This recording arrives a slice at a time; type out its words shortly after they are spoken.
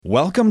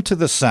Welcome to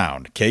The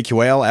Sound,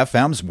 KQAL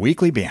FM's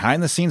weekly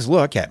behind-the-scenes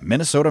look at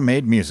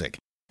Minnesota-made music.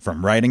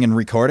 From writing and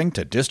recording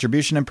to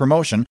distribution and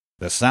promotion,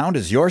 The Sound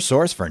is your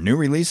source for new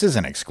releases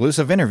and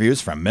exclusive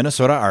interviews from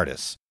Minnesota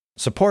artists.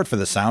 Support for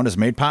The Sound is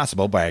made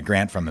possible by a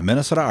grant from the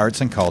Minnesota Arts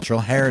and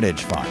Cultural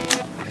Heritage Fund.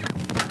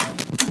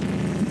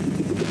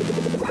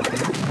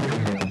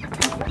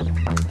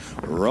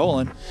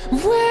 Rolling.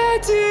 Where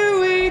do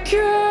we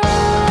go?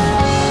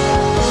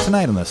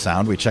 Tonight on The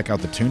Sound, we check out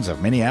the tunes of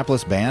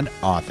Minneapolis band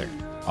Author.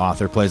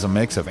 Author plays a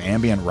mix of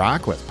ambient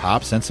rock with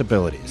pop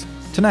sensibilities.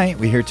 Tonight,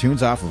 we hear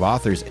tunes off of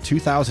Author's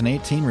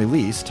 2018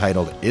 release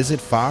titled Is It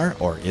Far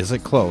or Is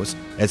It Close,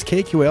 as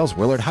KQAL's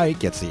Willard Hyuck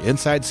gets the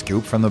inside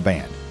scoop from the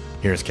band.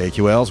 Here's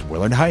KQAL's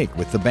Willard Hyuck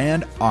with the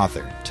band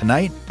Author,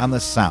 tonight on The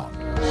Sound.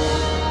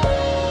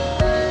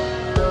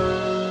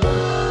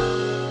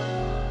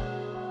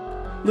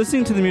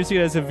 Listening to the music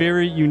has a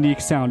very unique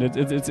sound.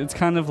 It's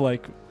kind of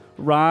like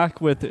rock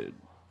with,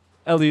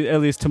 at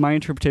least to my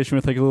interpretation,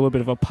 with like a little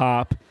bit of a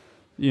pop,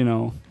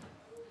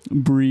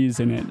 breeze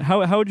in it.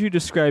 How would you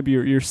describe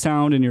your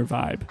sound and your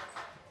vibe?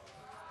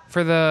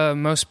 For the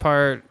most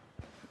part,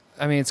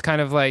 I mean, it's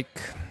kind of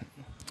like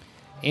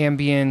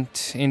ambient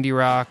indie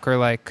rock, or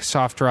like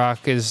soft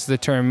rock is the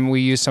term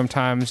we use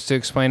sometimes to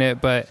explain it,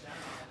 but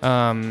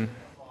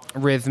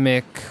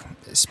rhythmic,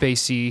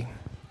 spacey.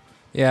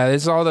 Yeah,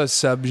 there's all those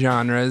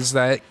subgenres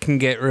that can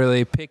get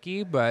really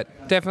picky,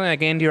 but definitely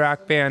like indie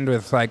rock band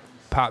with like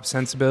pop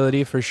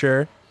sensibility for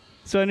sure.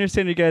 So I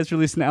understand you guys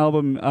released an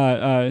album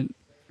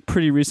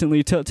pretty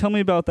recently. Tell me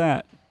about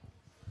that.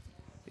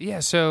 Yeah,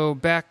 so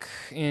back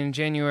in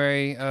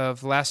January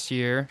of last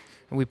year,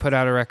 we put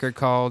out a record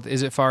called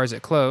Is It Far, Is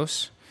It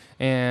Close?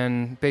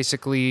 And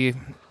basically, it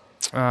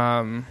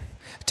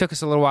took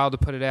us a little while to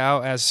put it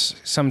out, as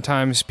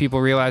sometimes people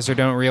realize or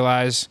don't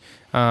realize.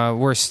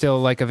 We're still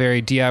like a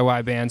very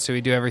DIY band, so we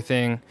do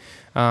everything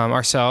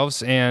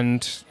ourselves.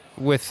 And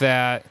with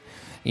that,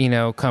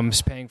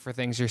 comes paying for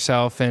things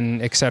yourself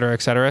and et cetera,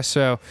 et cetera.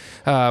 So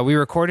we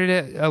recorded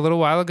it a little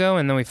while ago,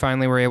 and then we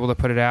finally were able to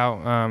put it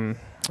out.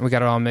 We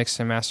got it all mixed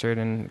and mastered,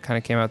 and kind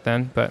of came out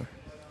then. But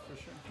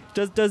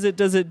does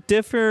it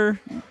differ?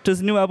 Does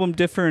the new album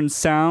differ in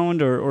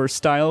sound or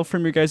style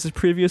from your guys'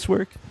 previous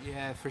work?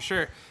 Yeah, for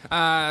sure.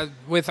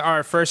 With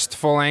our first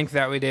full length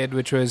that we did,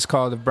 which was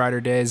called Of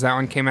Brighter Days, that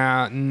one came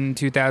out in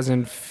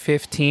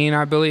 2015,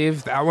 I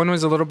believe. That one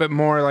was a little bit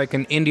more like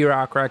an indie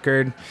rock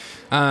record.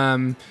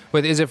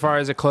 With Is It Far,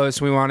 Is It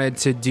Close, we wanted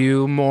to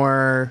do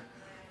more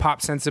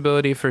pop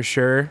sensibility for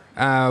sure,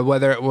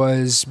 whether it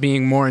was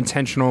being more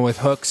intentional with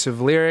hooks of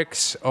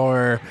lyrics,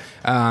 or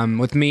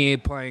with me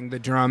playing the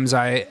drums,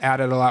 I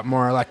added a lot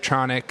more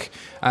electronic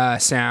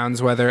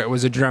sounds, whether it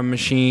was a drum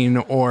machine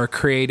or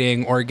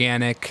creating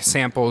organic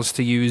samples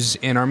to use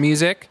in our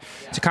music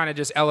to kind of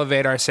just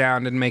elevate our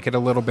sound and make it a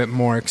little bit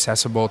more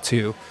accessible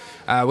too.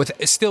 With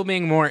still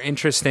being more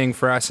interesting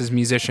for us as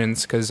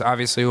musicians, because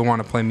obviously we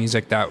want to play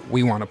music that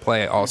we want to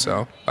play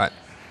also. But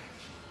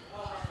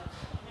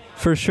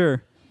for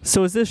sure.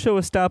 So is this show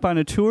a stop on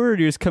a tour, or are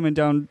you just coming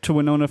down to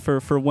Winona for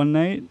one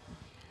night?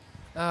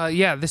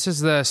 Yeah, this is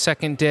the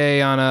second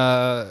day on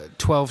a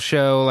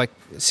 12-show, like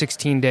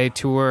 16-day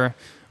tour.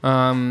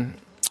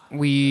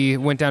 We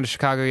went down to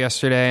Chicago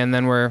yesterday, and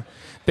then we're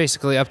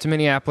basically up to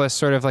Minneapolis,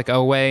 sort of like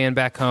away and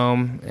back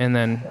home, and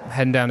then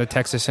heading down to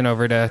Texas and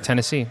over to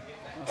Tennessee.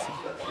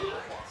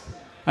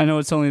 I know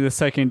it's only the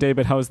second day,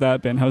 but how's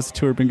that been? How's the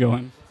tour been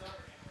going?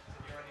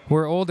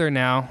 We're older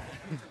now.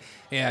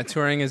 Yeah,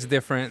 touring is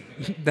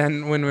different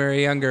than when we were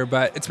younger,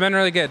 but it's been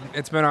really good.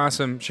 It's been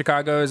awesome.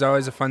 Chicago is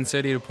always a fun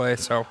city to play,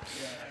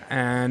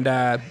 and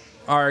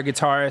our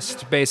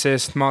guitarist,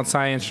 bassist,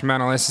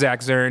 multi-instrumentalist, Zach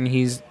Zern,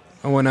 he's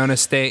a Winona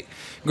State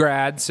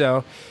grad,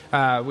 so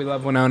we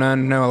love Winona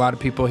and know a lot of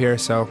people here,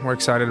 so we're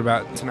excited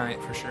about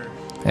tonight for sure.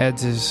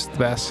 Ed's is the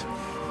best.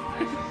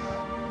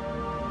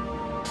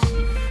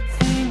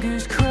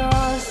 Fingers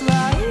crossed,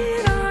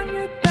 lying on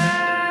your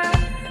back.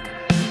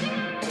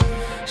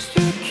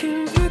 Strict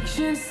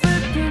conviction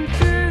slipping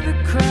through the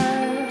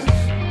cracks.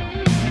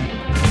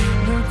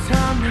 No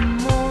time to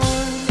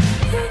mourn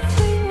the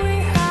thing we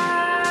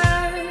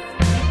had.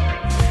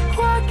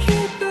 Why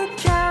keep the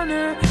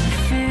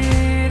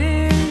counterfeit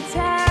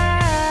intact?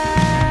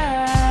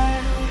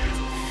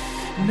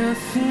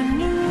 Nothing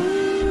new.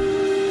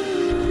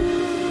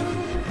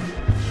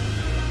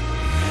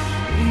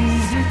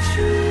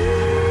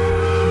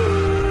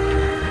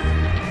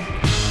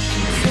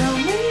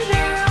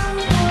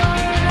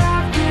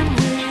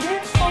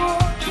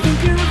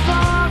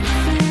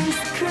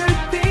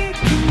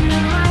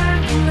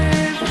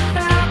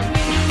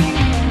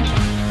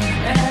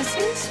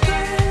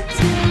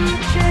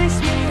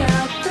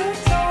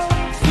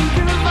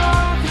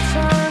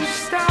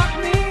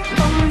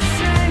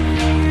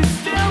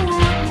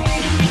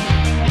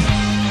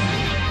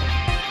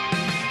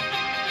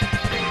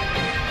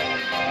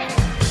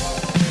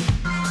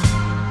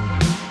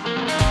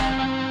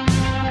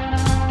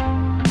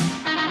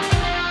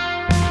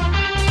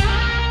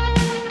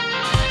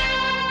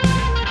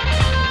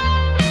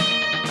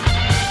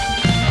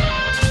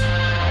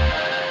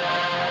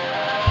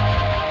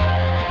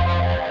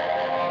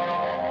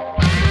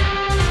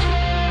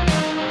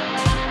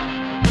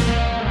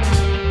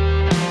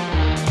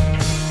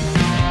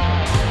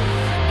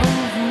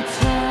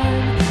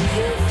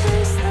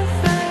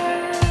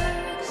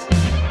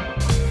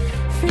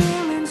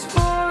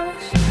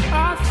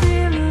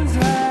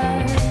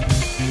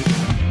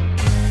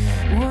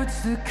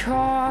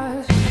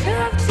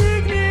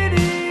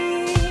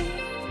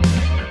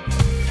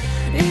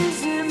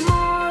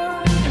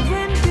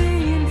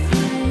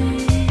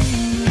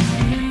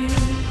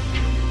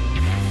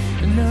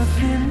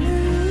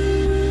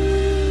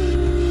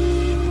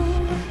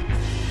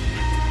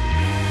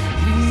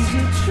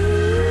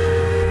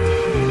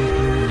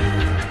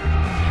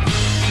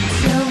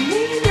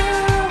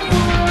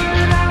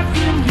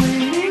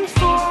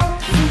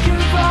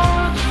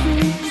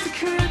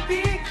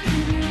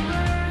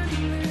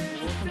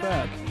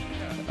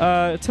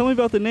 Tell me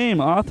about the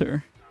name,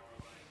 Author.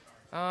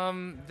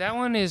 That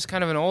one is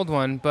kind of an old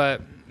one,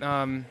 but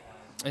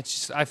it's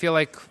just, I feel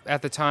like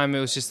at the time it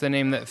was just the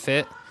name that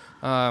fit.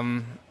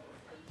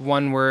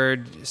 One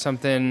word,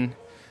 something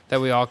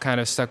that we all kind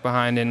of stuck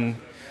behind. And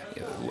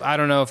I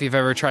don't know if you've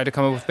ever tried to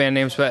come up with band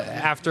names, but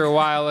after a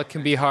while it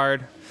can be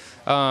hard.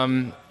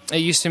 It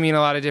used to mean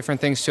a lot of different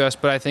things to us,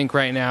 but I think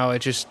right now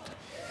it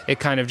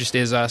kind of just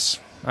is us,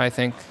 I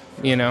think,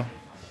 you know.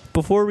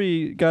 Before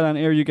we got on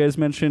air, you guys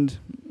mentioned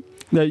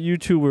that you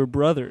two were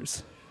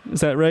brothers.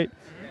 Is that right?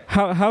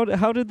 How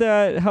did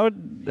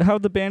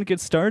the band get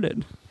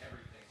started?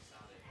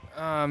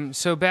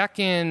 So back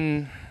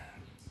in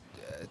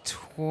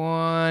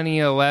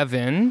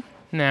 2011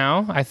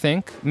 now, I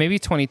think, maybe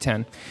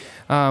 2010.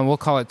 We'll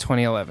call it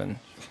 2011.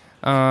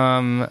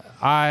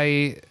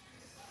 I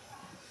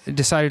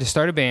decided to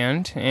start a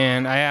band,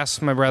 and I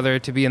asked my brother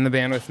to be in the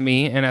band with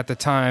me, and at the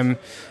time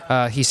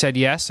he said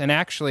yes. And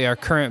actually our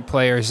current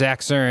player, Zach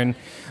Zern,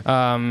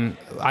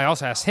 I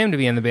also asked him to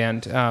be in the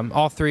band.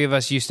 All three of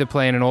us used to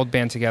play in an old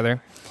band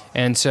together,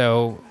 and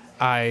so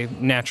I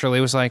naturally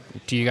was like,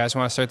 do you guys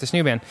want to start this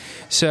new band?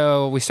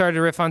 So we started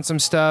to riff on some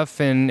stuff,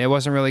 and it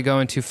wasn't really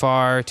going too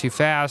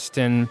fast,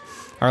 and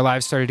our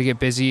lives started to get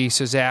busy.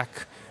 So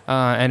Zach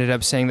ended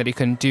up saying that he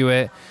couldn't do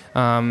it.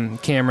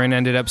 Cameron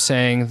ended up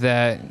saying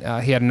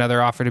that he had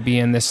another offer to be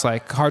in this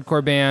like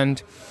hardcore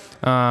band,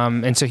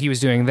 and so he was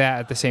doing that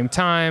at the same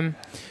time.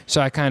 So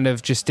I kind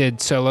of just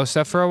did solo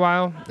stuff for a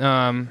while.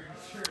 I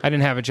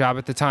didn't have a job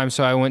at the time,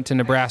 so I went to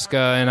Nebraska,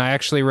 and I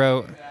actually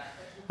wrote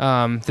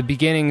the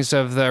beginnings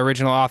of the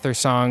original Author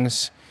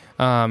songs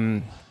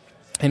in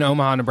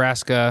Omaha,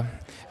 Nebraska.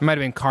 It might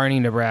have been Kearney,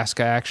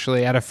 Nebraska,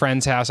 actually, at a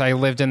friend's house. I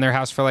lived in their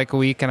house for like a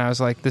week, and I was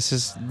like, this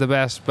is the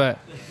best. But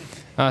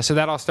so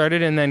that all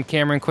started, and then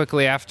Cameron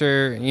quickly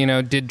after,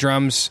 did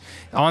drums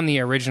on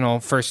the original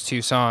first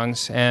two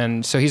songs.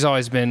 And so he's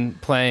always been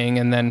playing,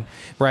 and then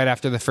right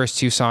after the first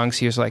two songs,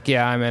 he was like,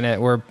 yeah, I'm in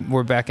it.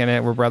 We're back in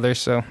it. We're brothers,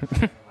 so...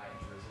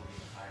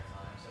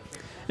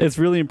 It's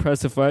really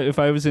impressive. If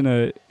I was in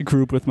a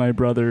group with my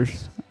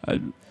brothers, I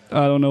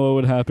don't know what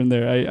would happen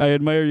there. I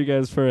admire you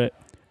guys for it.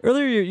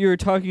 Earlier, you were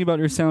talking about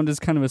your sound as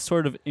kind of a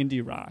sort of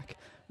indie rock.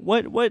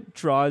 What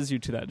draws you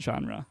to that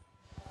genre?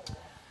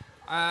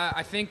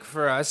 I think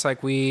for us,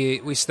 like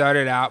we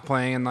started out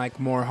playing in like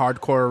more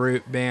hardcore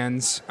root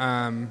bands,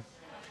 and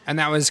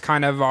that was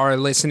kind of our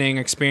listening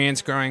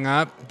experience growing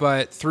up.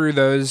 But through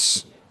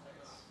those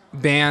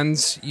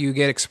bands, you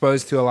get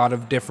exposed to a lot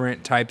of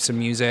different types of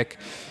music.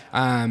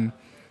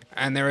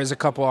 And there was a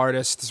couple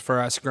artists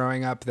for us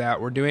growing up that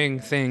were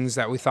doing things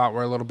that we thought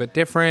were a little bit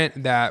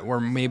different, that were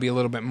maybe a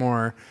little bit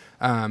more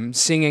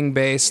singing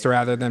based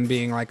rather than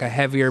being like a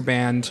heavier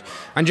band.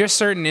 And just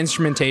certain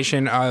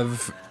instrumentation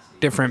of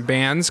different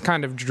bands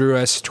kind of drew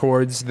us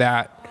towards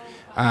that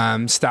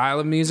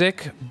style of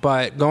music.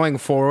 But going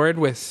forward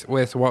with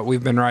what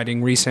we've been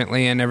writing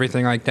recently and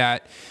everything like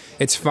that,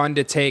 it's fun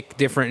to take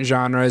different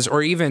genres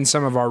or even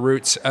some of our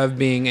roots of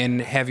being in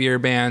heavier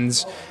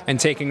bands and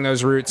taking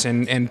those roots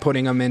and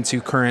putting them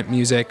into current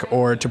music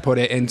or to put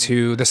it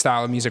into the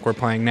style of music we're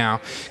playing now.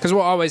 Because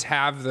we'll always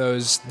have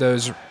those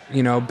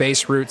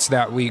bass roots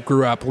that we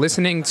grew up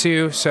listening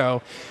to.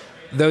 So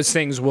those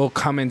things will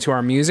come into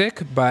our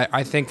music. But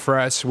I think for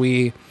us,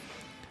 we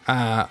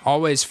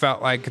always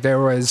felt like there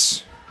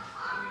was...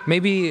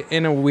 maybe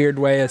in a weird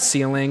way a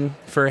ceiling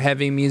for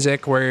heavy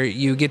music where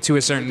you get to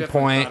a certain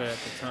point.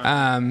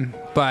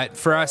 But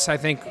for us, I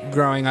think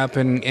growing up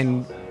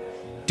and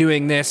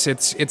doing this,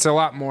 it's a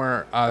lot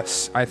more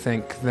us, I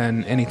think,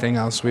 than anything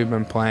else we've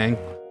been playing.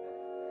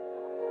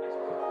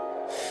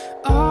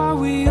 Are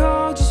we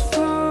all just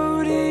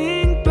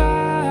floating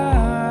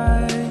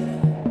by?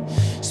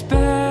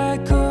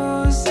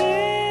 Speckles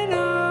in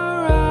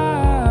our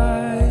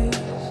eyes.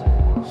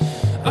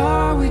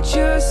 Are we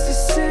just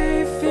as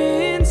safe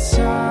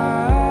inside,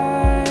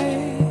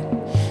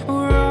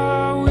 or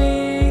are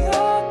we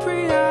all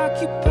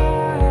preoccupied?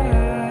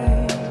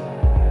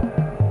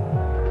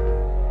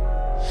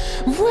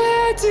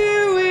 Where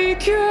do we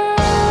go?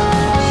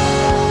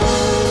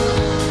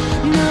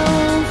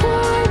 No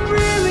one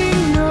really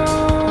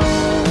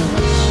knows.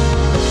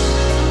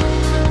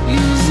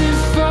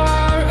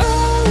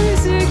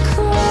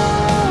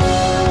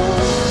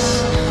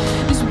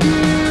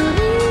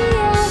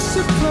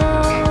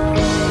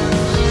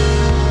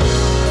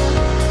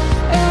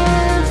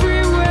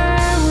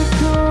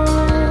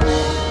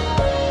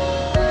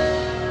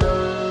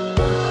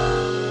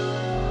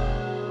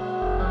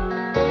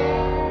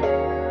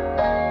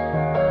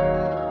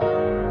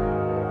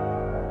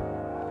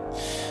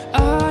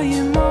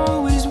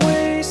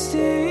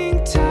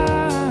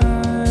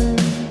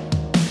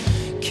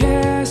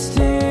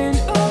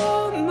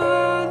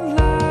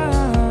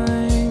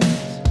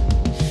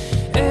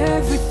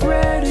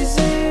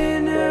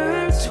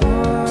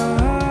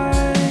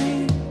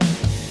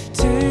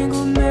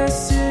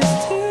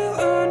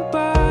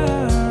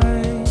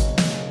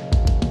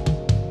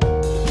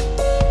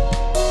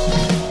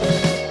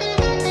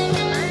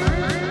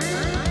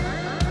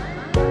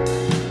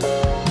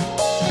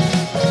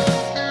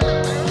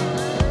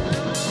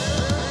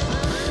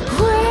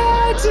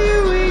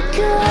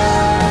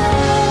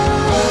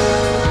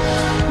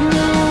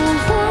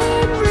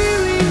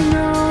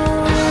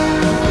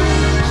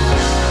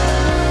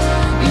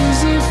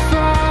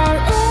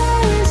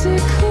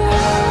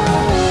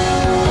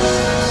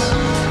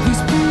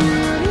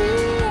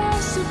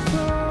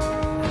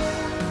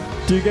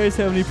 Do you guys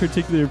have any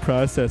particular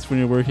process when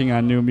you're working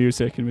on new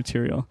music and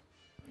material?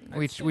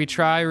 We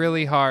try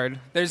really hard.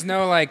 There's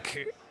no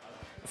like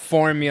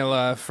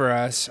formula for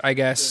us, I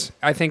guess.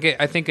 I think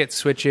it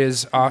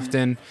switches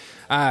often.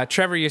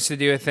 Trevor used to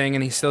do a thing,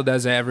 and he still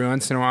does it every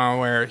once in a while,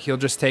 where he'll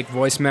just take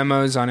voice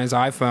memos on his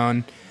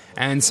iPhone,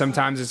 and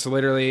sometimes it's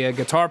literally a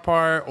guitar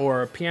part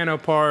or a piano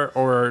part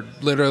or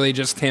literally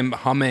just him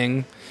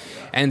humming,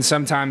 and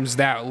sometimes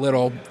that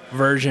little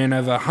version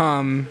of a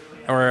hum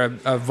or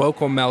a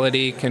vocal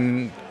melody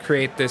can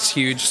create this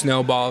huge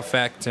snowball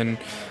effect and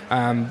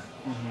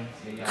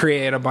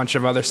create a bunch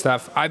of other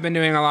stuff. I've been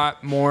doing a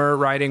lot more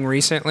writing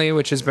recently,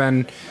 which has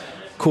been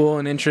cool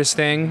and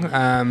interesting.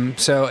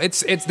 So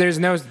it's there's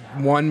no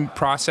one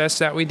process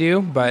that we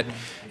do, but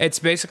it's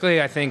basically,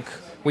 I think,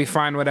 we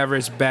find whatever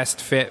is best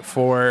fit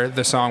for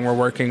the song we're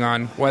working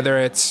on, whether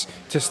it's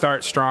to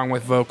start strong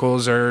with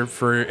vocals or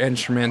for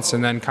instruments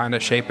and then kind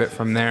of shape it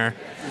from there.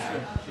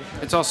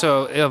 It's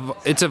also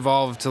it's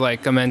evolved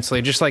like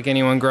immensely, just like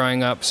anyone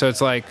growing up. So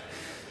it's like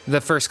the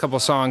first couple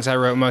songs I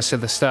wrote most of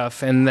the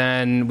stuff, and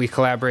then we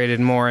collaborated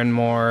more and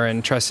more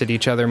and trusted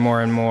each other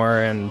more and more,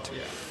 and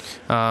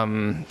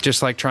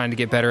just like trying to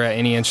get better at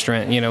any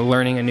instrument,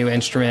 learning a new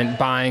instrument,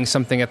 buying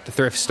something at the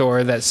thrift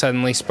store that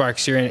suddenly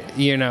sparks your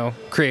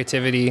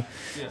creativity.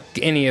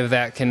 Any of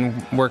that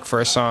can work for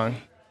a song.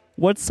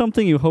 What's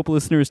something you hope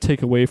listeners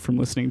take away from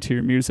listening to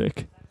your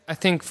music? I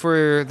think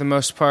for the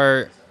most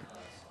part,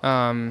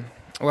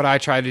 what I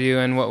try to do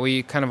and what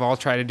we kind of all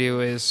try to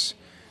do is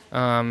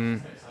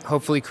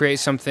hopefully create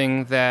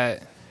something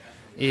that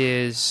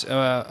is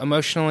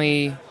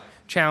emotionally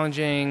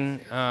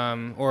challenging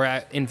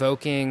or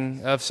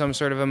invoking of some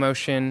sort of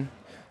emotion,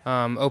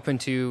 open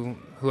to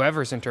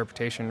whoever's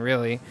interpretation,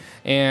 really,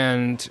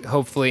 and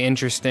hopefully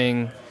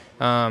interesting.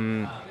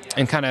 And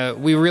kind of,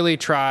 we really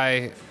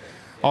try,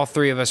 all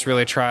three of us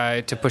really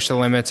try to push the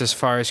limits as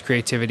far as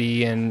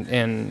creativity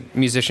and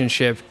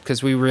musicianship,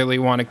 because we really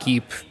want to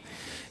keep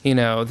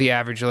the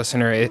average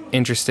listener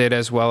interested,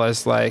 as well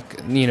as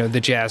the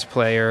jazz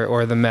player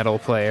or the metal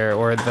player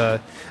or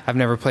I've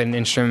never played an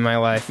instrument in my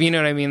life. You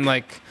know what I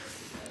mean?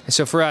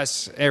 So for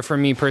us, or for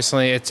me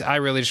personally, I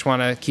really just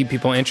want to keep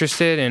people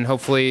interested and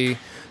hopefully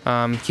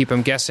keep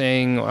them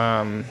guessing,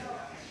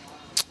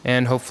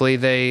 and hopefully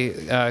they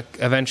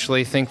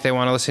eventually think they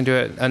want to listen to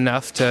it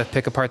enough to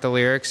pick apart the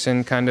lyrics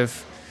and kind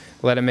of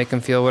let it make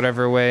them feel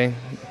whatever way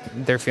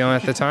they're feeling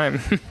at the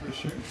time.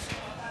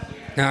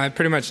 No, I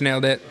pretty much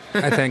nailed it,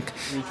 I think.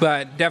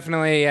 But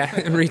definitely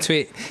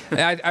retweet.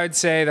 I would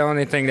say the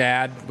only thing to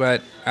add,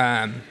 but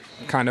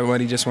kind of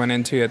what he just went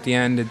into at the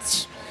end,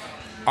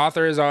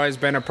 Author has always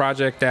been a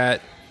project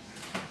that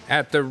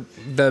at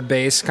the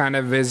base kind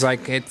of is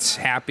like, it's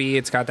happy,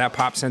 it's got that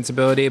pop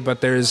sensibility, but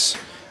there's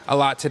a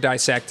lot to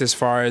dissect as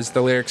far as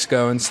the lyrics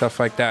go and stuff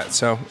like that.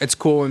 So it's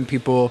cool when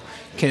people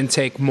can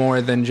take more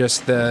than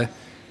just the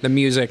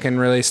music and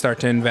really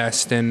start to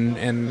invest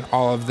in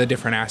all of the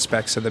different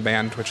aspects of the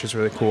band, which is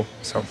really cool.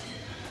 So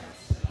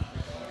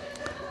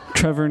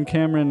Trevor and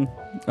Cameron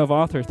of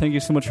Author, thank you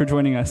so much for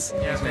joining us.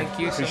 Yeah, thank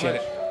you. Appreciate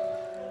it.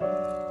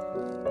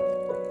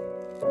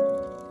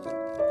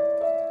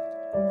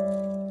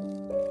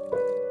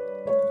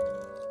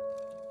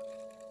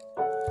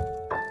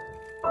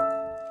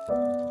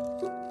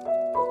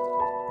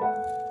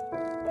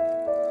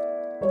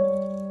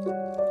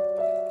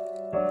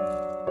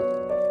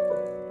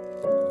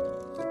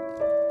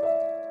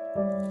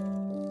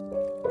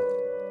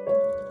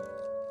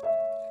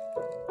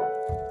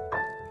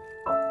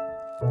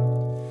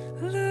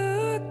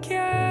 Look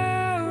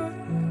out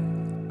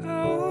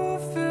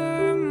over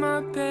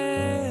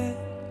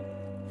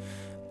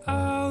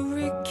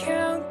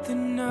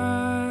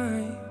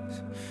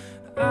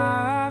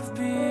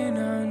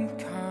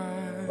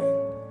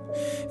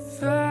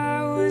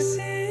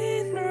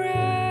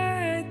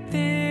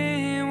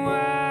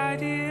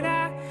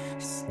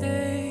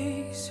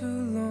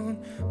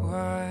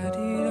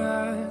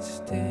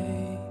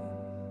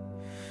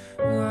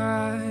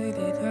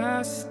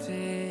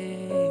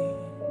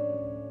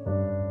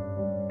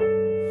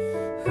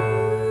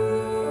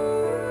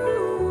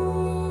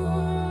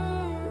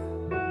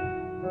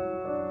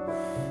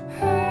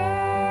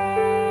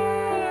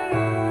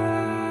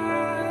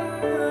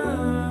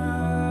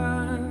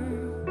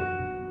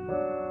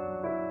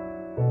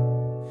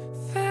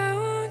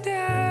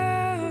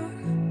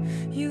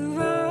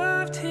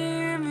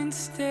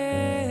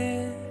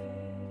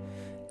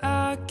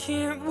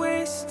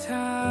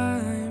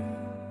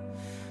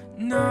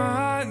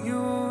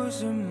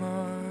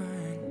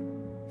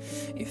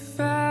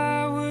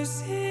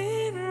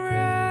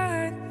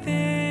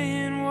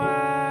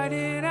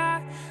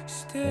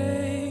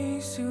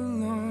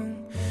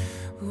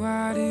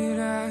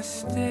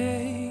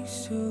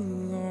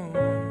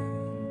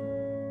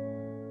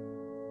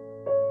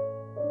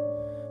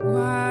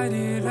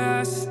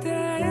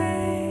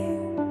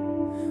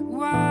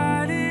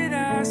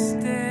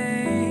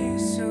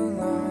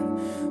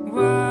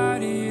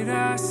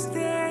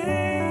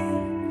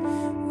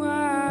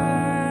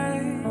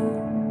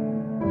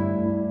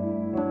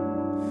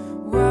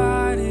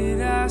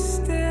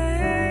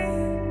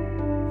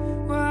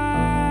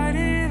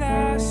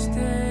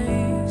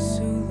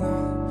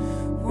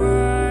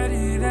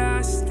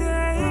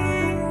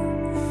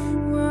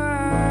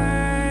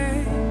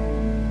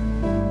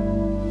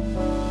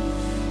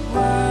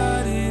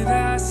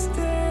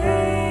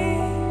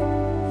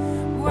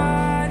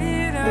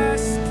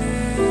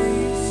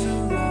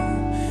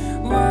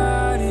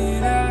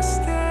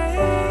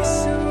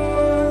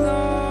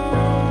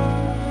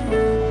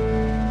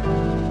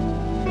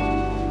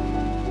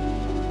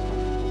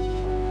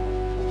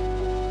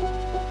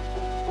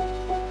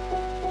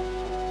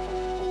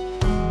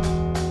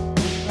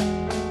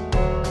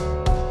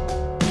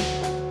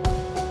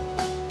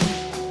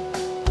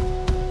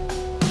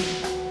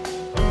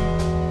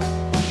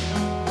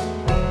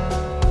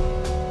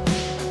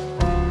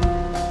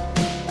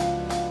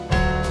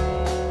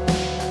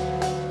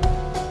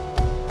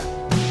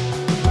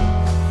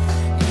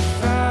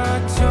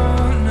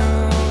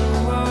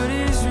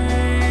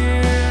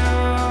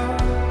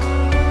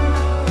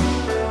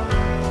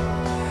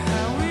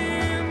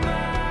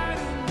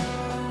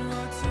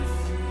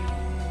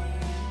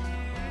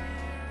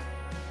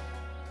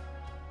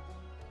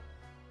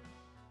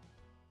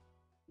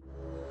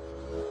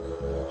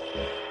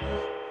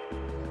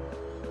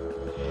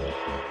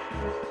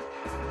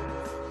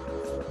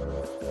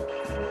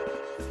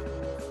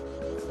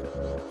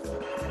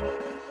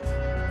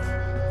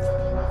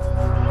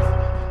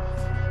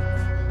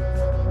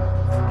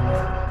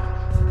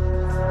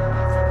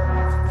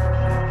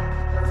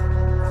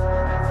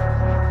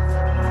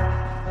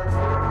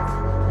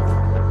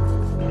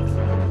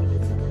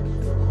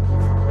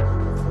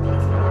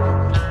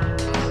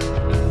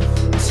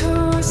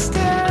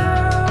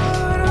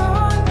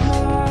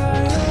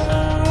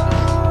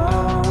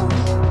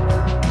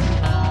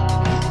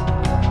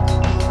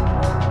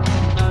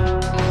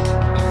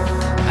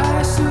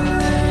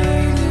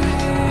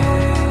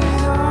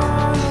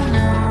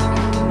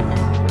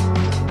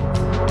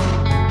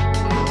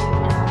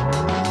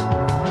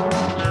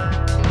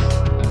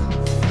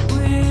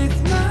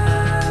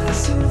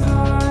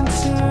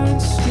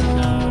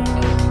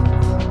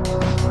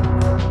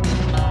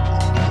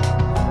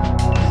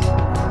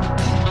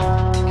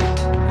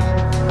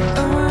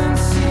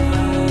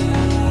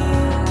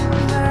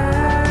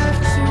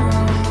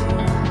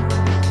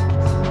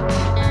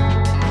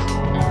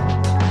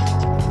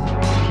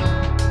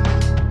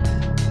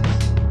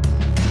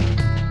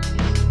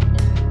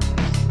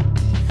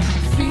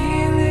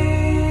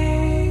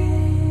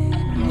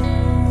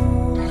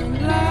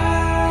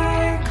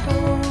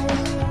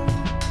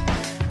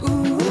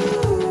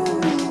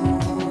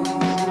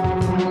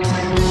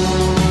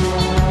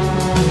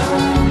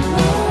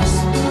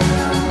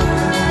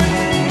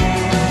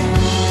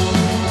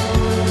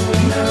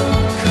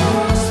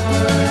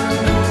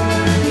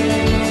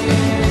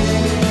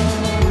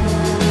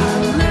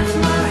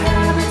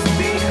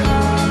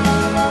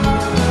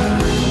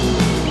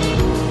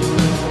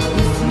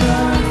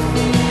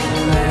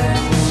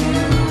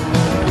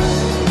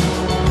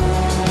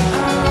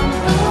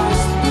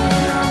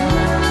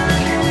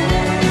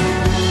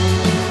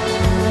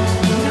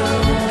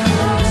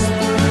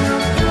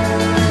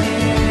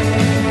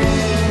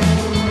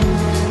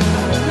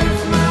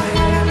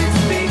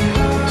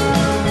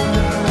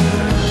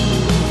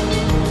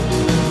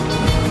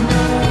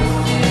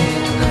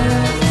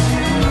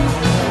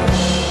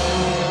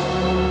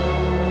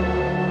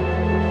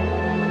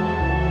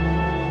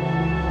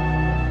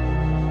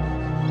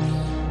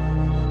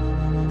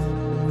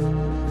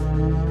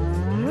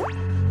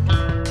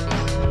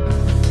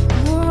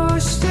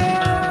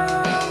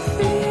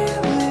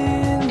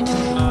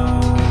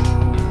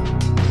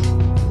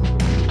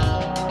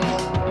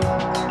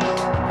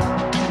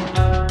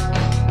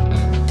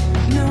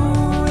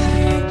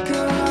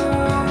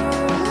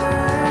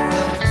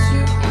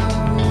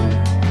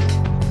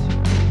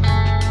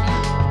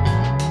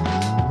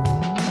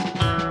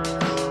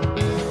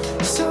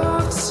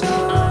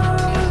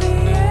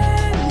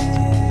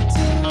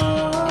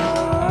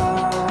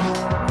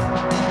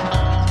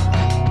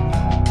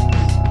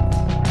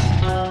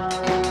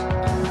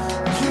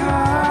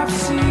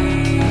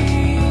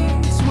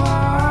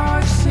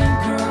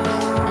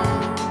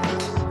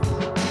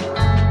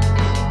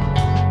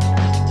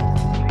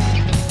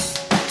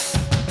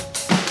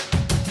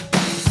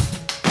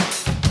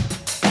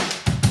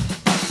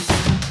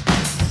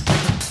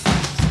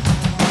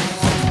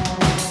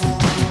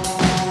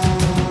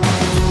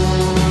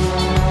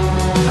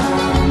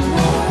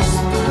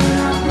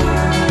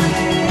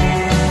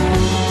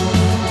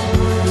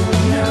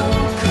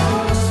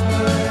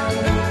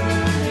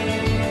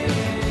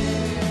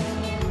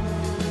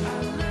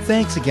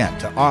Thanks again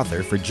to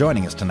Author for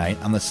joining us tonight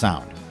on The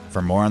Sound.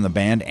 For more on the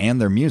band and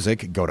their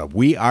music, go to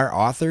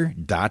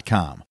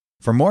weareauthor.com.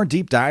 For more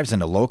deep dives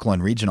into local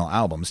and regional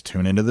albums,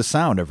 tune into The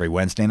Sound every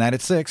Wednesday night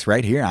at 6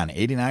 right here on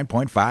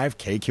 89.5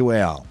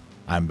 KQAL.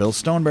 I'm Bill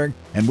Stoneberg,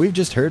 and we've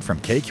just heard from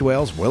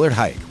KQAL's Willard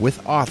Hyuck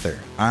with Author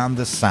on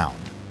The Sound.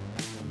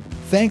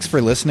 Thanks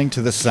for listening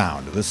to The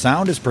Sound. The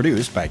Sound is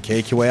produced by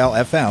KQAL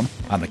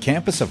FM on the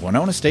campus of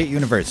Winona State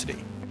University.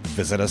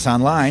 Visit us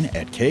online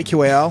at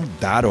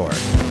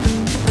kqal.org.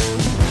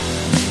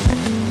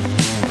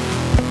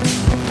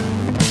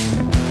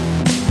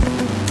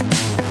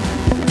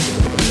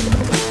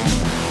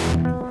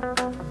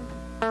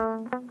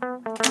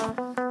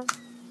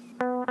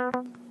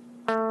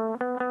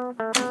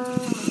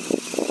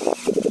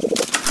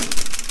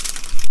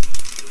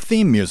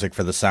 Theme music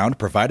for The Sound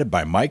provided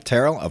by Mike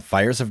Terrell of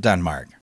Fires of Denmark.